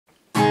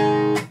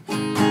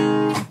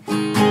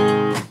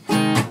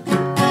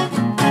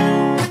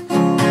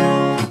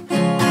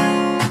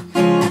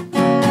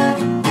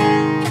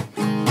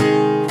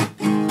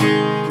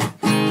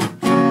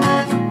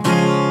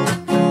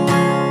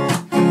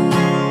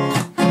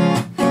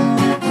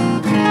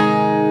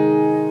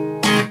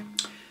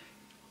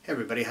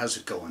everybody, how's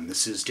it going?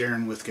 This is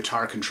Darrin with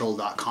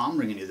GuitarControl.com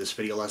bringing you this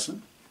video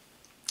lesson.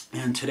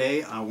 And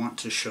today I want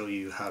to show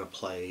you how to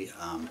play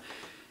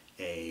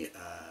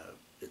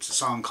it's a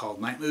song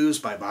called Night Moves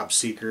by Bob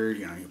Seger.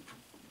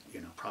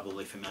 You're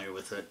probably familiar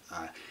with it.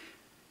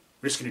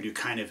 We're just going to do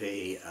kind of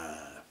a,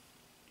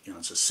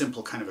 it's a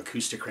simple kind of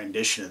acoustic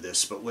rendition of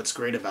this, but what's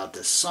great about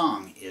this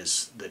song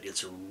is that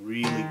it's a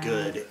really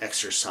good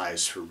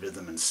exercise for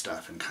rhythm and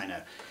stuff and kind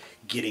of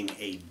getting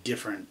a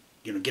different,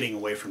 getting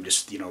away from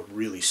just,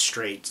 really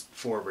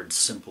straightforward,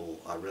 simple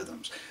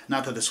rhythms.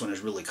 Not that this one is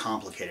really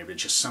complicated, but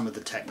just some of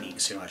the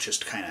techniques, it's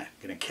just kind of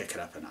going to kick it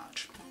up a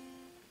notch.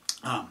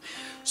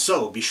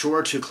 So be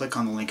sure to click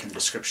on the link in the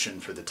description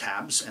for the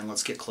tabs, and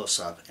let's get close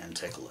up and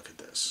take a look at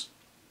this.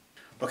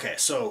 Okay,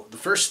 so the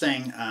first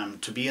thing,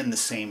 to be in the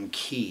same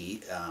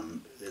key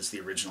as the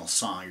original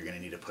song, you're going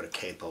to need to put a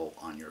capo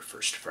on your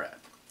first fret.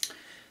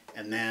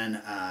 And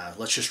then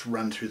let's just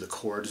run through the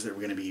chords that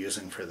we're going to be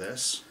using for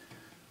this.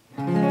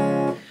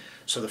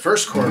 So the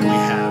first chord we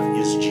have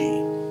is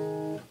G.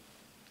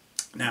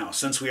 Now,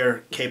 since we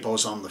are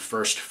capos on the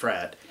first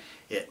fret,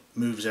 it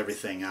moves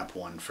everything up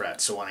one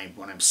fret. So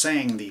when I'm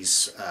saying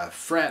these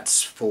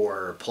frets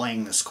for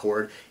playing this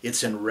chord,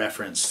 it's in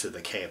reference to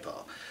the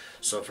capo.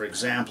 So for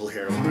example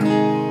here, when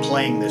I'm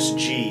playing this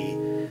G,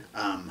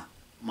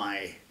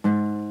 my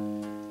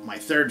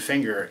third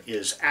finger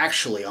is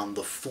actually on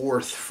the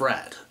fourth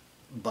fret,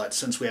 but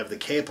since we have the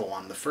capo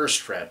on the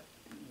first fret,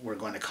 we're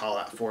going to call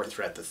that fourth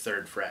fret the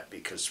third fret,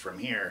 because from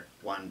here,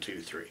 1, 2,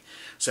 3.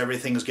 So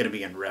everything is going to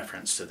be in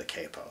reference to the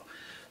capo.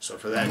 So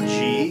for that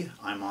G,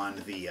 I'm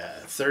on the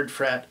third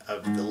fret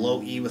of the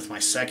low E with my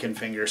second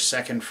finger,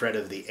 second fret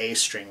of the A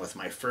string with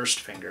my first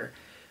finger.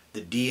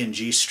 The D and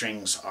G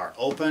strings are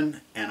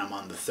open, and I'm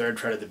on the third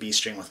fret of the B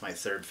string with my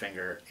third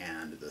finger,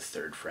 and the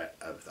third fret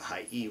of the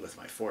high E with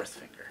my fourth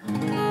finger.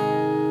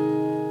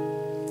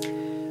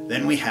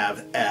 Then we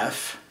have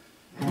F.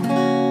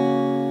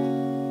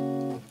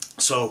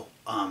 So,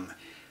 a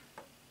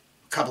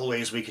couple of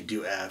ways we could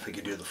do F. We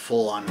could do the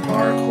full-on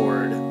bar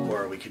chord,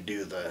 or we could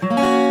do the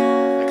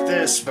like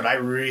this, but I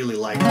really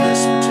like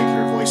this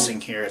particular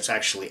voicing here. It's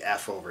actually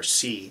F over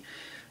C,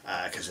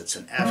 because it's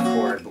an F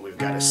chord, but we've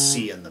got a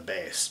C in the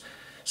bass.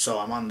 So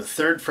I'm on the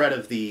third fret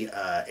of the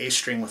A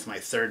string with my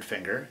third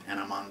finger,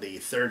 and I'm on the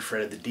third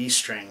fret of the D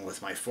string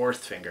with my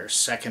fourth finger,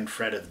 second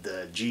fret of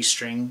the G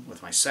string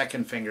with my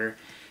second finger,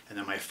 and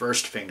then my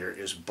first finger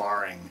is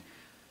barring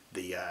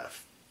the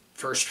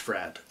first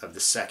fret of the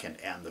second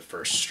and the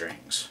first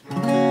strings.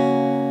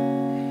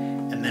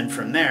 And then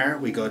from there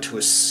we go to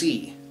a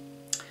C.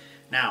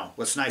 Now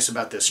what's nice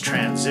about this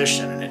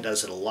transition, and it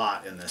does it a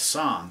lot in this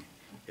song,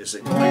 is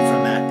that going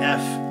from that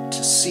F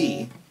to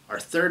C, our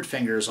third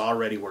finger is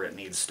already where it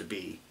needs to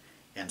be,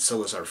 and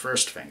so is our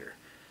first finger.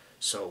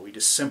 So we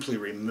just simply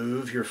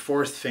remove your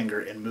fourth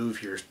finger and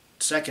move your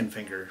second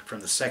finger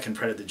from the second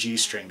fret of the G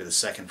string to the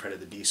second fret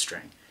of the D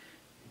string.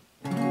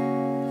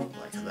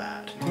 Like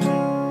that.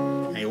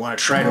 And you want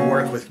to try to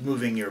work with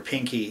moving your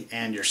pinky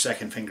and your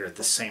second finger at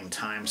the same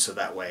time, so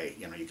that way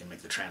you can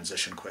make the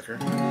transition quicker.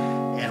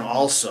 And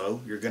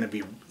also you're going to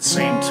be at the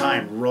same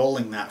time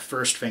rolling that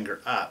first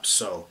finger up,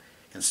 so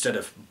instead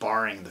of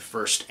barring the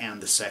first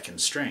and the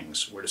second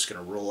strings, we're just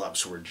going to roll up,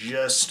 so we're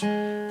just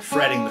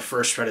fretting the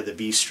first fret of the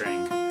B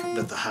string,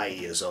 but the high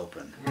E is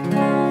open.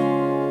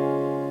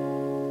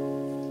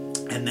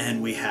 And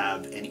then we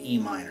have an E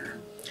minor.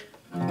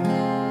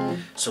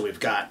 So we've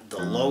got the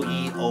low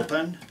E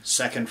open,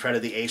 second fret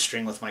of the A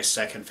string with my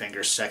second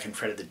finger, second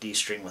fret of the D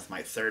string with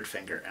my third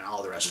finger, and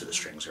all the rest of the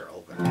strings are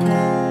open.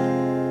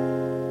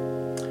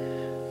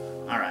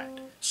 Alright,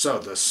 so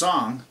the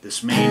song,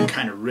 this main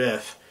kind of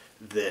riff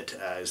that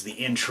is the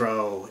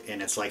intro,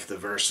 and it's like the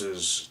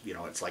verses,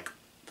 it's like,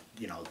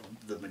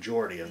 the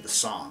majority of the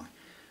song.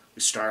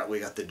 We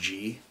got the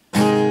G,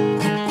 F,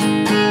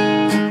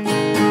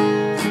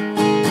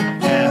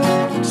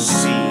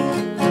 C,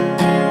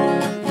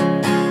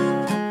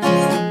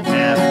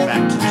 F,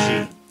 back to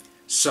G.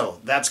 So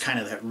that's kind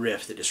of that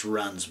riff that just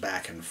runs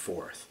back and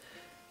forth.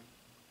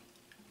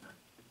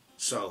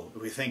 So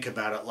if we think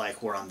about it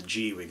like we're on the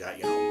G, we got,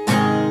 1,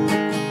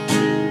 2,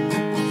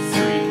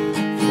 3,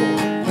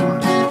 4,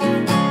 1.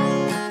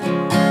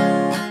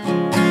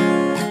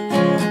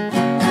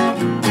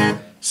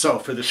 So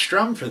for the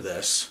strum for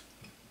this,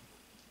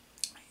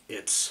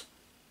 it's,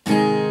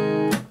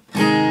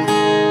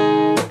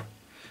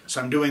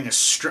 so I'm doing a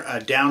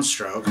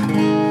downstroke,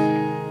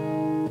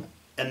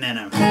 and then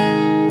I'm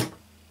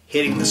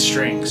hitting the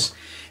strings.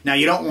 Now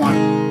you don't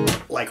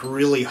want like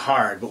really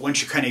hard, but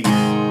once you kind of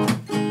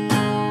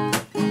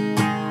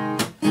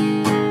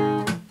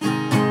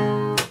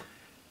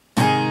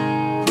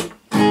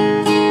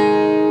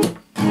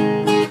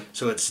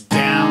so it's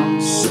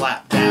down,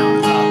 slap,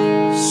 down,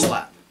 up,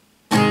 slap.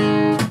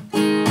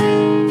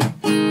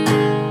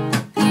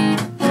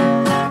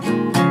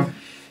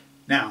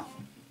 Now,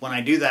 when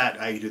I do that,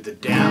 I do the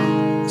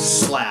down,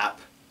 slap,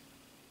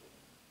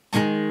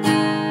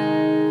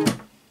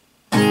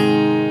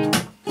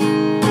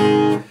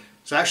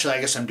 So actually,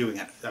 I guess I'm doing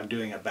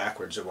it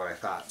backwards of what I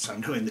thought. So I'm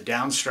doing the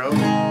downstroke,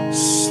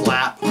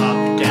 slap,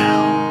 up,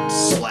 down,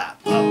 slap,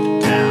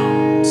 up,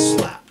 down,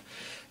 slap.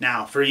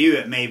 Now, for you,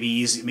 it may be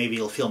easy. Maybe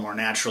it'll feel more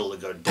natural to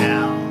go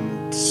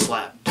down,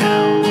 slap,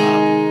 down,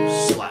 up,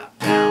 slap,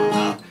 down,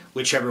 up.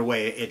 Whichever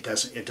way, it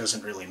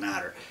doesn't really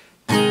matter.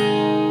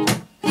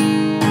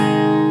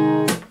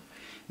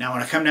 Now,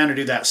 when I come down to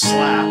do that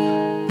slap,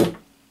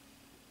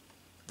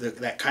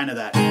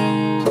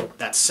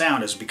 that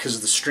sound is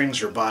because the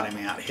strings are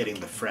bottoming out, hitting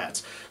the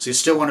frets. So you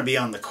still want to be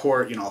on the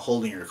chord, you know,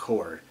 holding your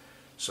chord.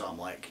 So I'm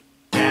like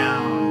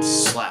down,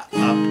 slap,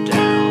 up,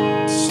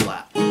 down,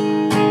 slap.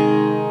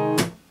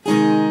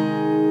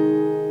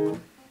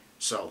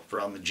 So for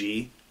on the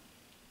G,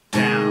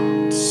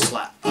 down,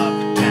 slap,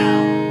 up,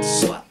 down,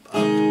 slap,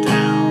 up,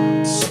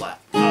 down, slap,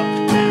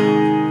 up,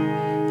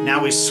 down.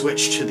 Now we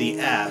switch to the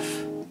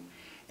F,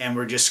 and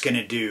we're just going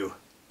to do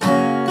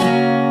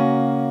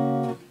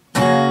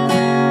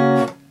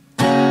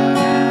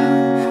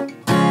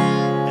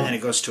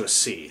goes to a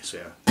C, so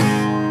yeah.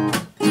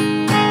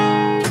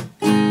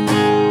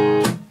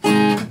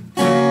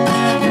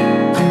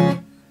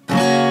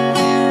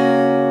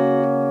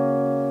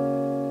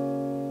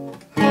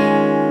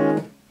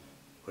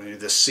 When we do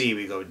the C,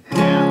 we go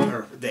down,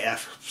 or the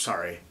F,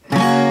 sorry.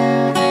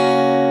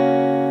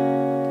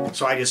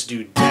 So I just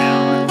do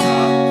down,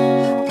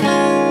 up,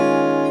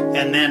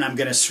 and then I'm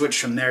going to switch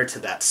from there to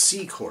that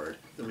C chord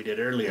that we did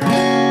earlier.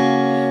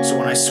 So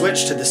when I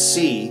switch to the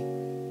C,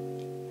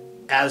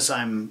 as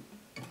I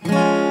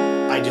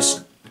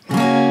just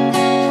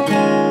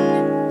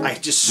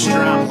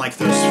strum like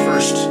those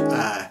first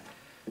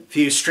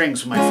few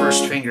strings with my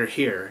first finger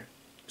here,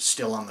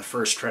 still on the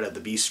first fret of the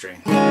B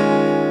string.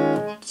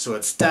 So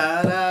it's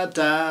da da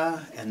da,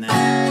 and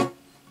then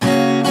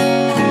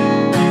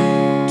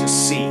to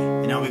C.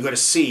 And now we go to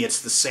C,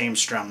 it's the same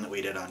strum that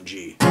we did on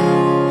G.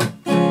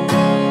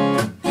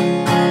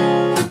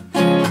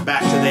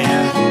 Back to the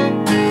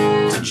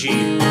F, to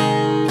G.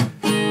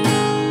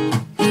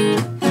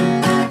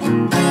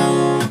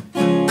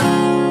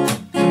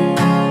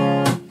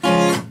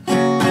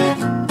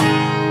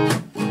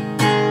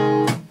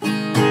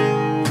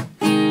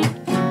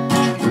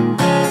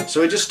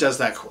 So it just does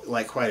that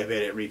like quite a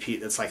bit. It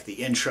repeats. It's like the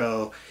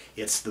intro.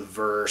 It's the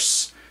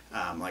verse.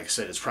 Like I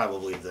said, it's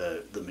probably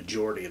the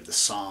majority of the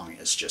song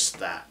is just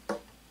that.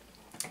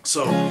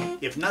 So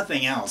if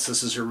nothing else,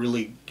 this is a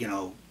really, you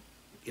know,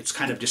 it's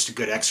kind of just a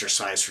good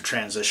exercise for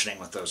transitioning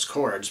with those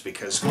chords,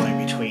 because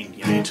going between,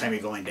 you know, anytime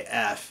you're going to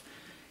F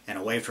and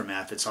away from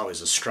F, it's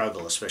always a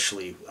struggle,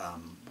 especially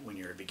when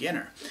you're a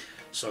beginner.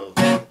 So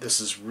this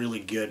is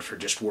really good for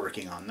just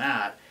working on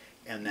that,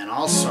 and then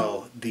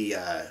also the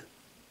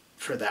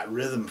for that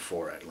rhythm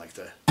for it, like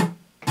the.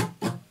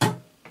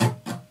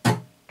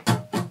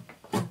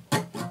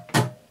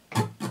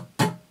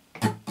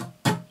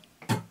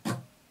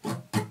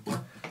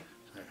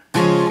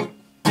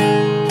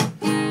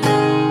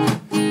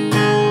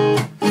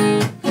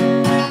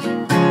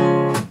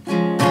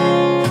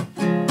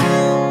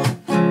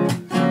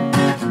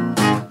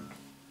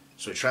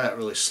 So we try that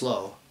really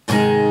slow.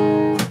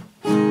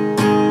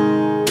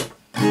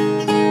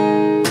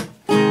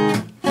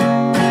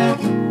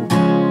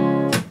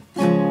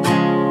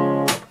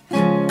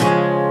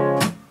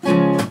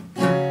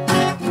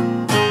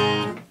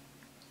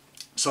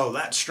 So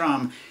that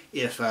strum,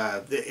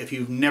 if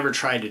you've never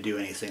tried to do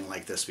anything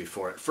like this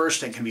before, at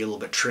first it can be a little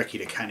bit tricky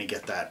to kind of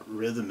get that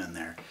rhythm in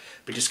there.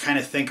 But just kind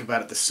of think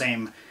about it the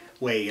same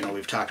way, you know,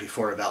 we've talked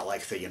before about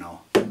like the, you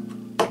know.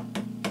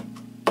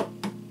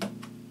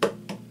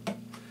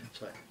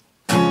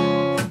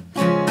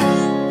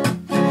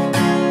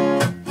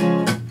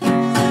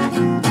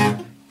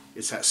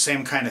 It's that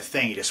same kind of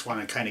thing. You just want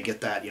to kind of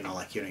get that, you know,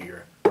 like, you know,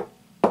 you're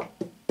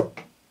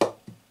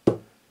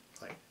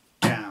like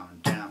down,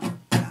 down,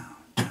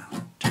 down,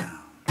 down,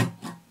 down.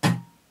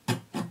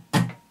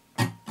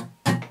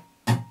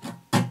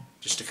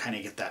 Just to kind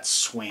of get that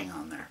swing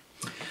on there.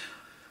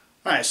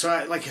 Alright,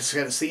 so like I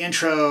said, it's the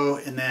intro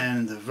and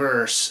then the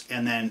verse,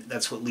 and then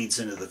that's what leads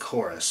into the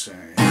chorus.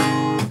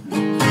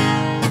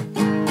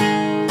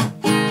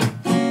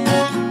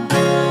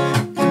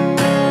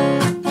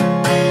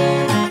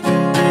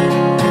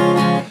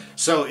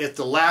 So if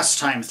the last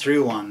time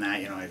through on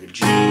that, you know, like a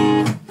G,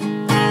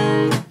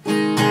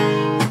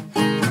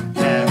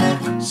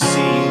 F, C.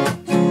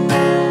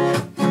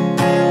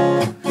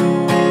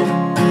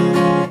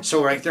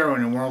 So right there,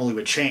 when it normally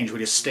would change, we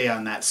just stay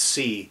on that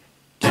C,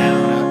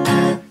 down,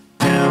 up,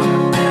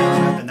 down, up,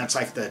 down, up, and that's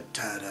like the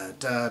da da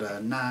da da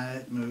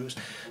night moves.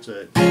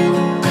 So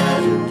minor,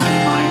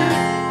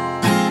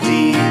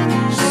 D,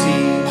 C.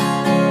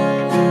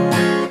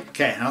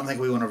 Okay, I don't think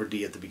we went over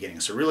D at the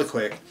beginning, so really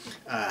quick.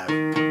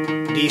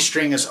 D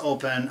string is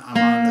open. I'm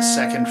on the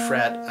second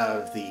fret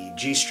of the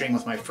G string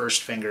with my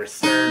first finger,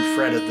 third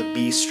fret of the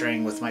B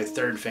string with my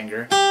third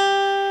finger,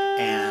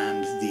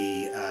 and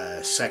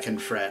the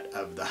second fret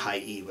of the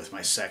high E with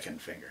my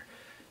second finger.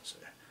 So,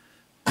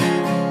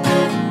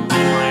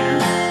 minor,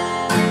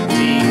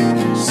 D,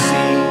 C,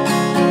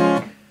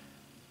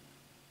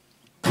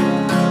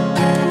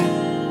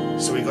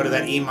 we go to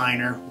that E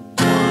minor.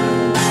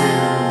 1, 2,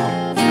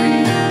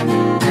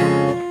 3.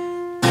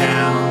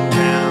 Down,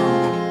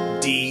 down,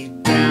 D,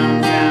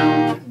 down,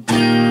 down,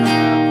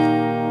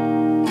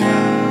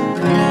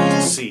 down,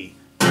 to C.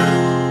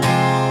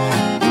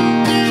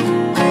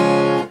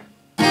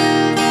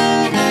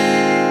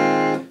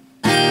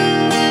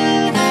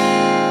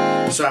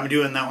 So I'm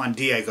doing that one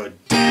D, I go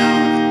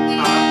down,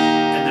 up,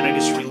 and then I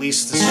just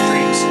release the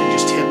strings and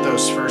just hit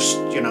those first,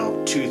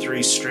 2,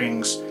 3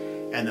 strings,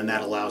 and then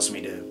that allows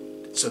me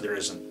to, so there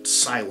isn't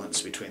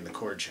silence between the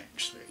chord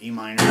change. So E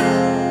minor,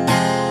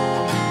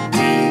 D,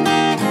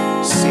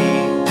 C,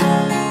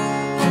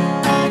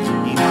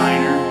 E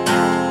minor,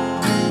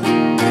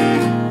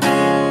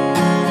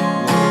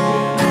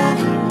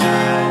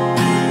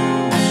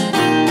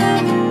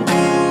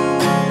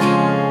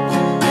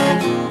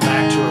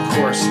 back to a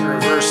chorus, a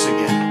reverse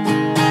again.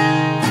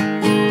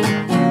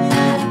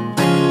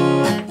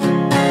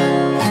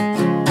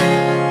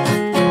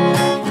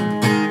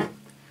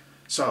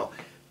 So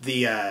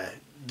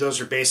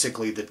those are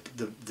basically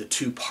the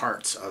two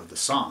parts of the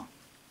song.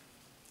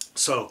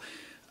 So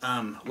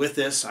with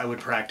this, I would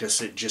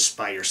practice it just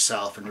by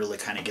yourself and really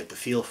kind of get the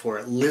feel for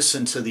it.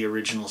 Listen to the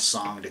original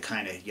song to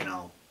kind of,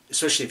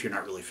 especially if you're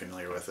not really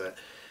familiar with it,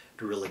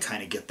 to really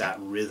kind of get that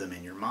rhythm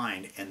in your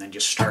mind, and then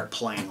just start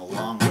playing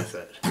along with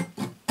it.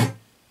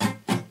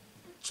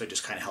 So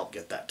just kind of help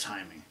get that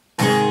timing.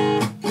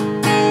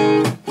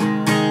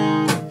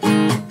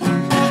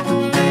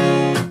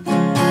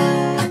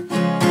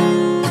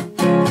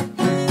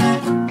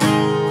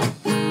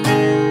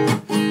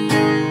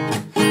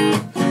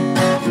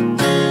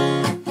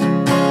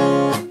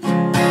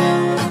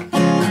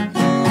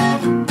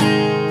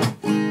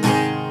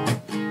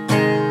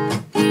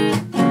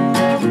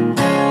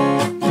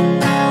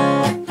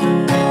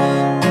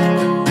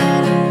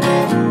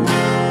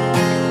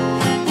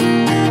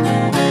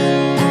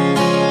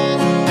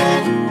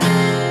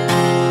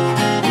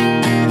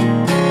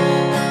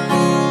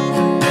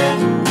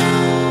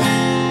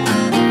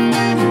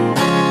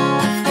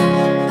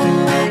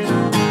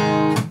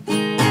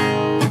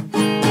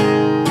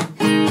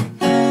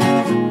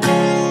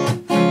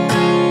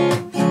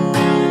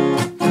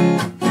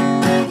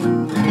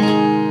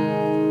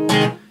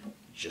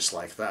 Just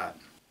like that.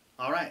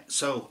 All right,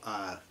 so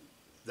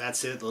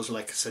that's it. Those are,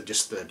 like I said,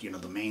 just the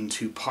the main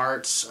two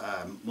parts.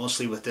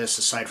 Mostly with this,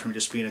 aside from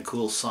just being a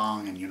cool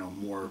song and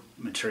more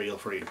material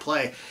for you to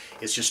play,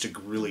 it's just a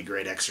really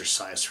great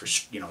exercise for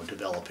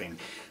developing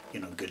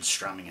good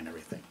strumming and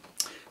everything.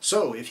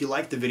 So if you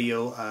liked the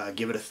video,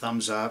 give it a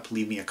thumbs up.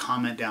 Leave me a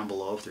comment down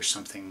below if there's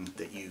something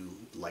that you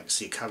like to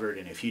see covered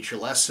in a future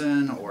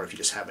lesson, or if you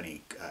just have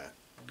any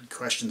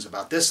questions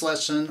about this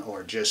lesson,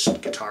 or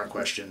just guitar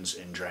questions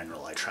in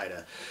general. I try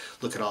to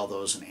look at all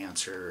those and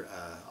answer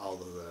all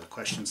of the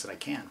questions that I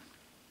can.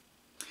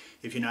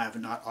 If you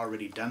have not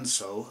already done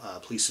so,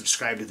 please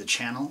subscribe to the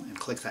channel and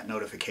click that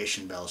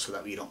notification bell so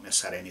that you don't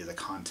miss out any of the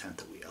content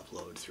that we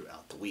upload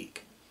throughout the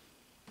week.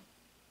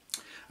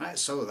 Alright,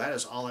 so that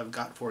is all I've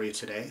got for you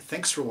today.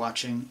 Thanks for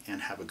watching,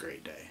 and have a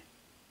great day.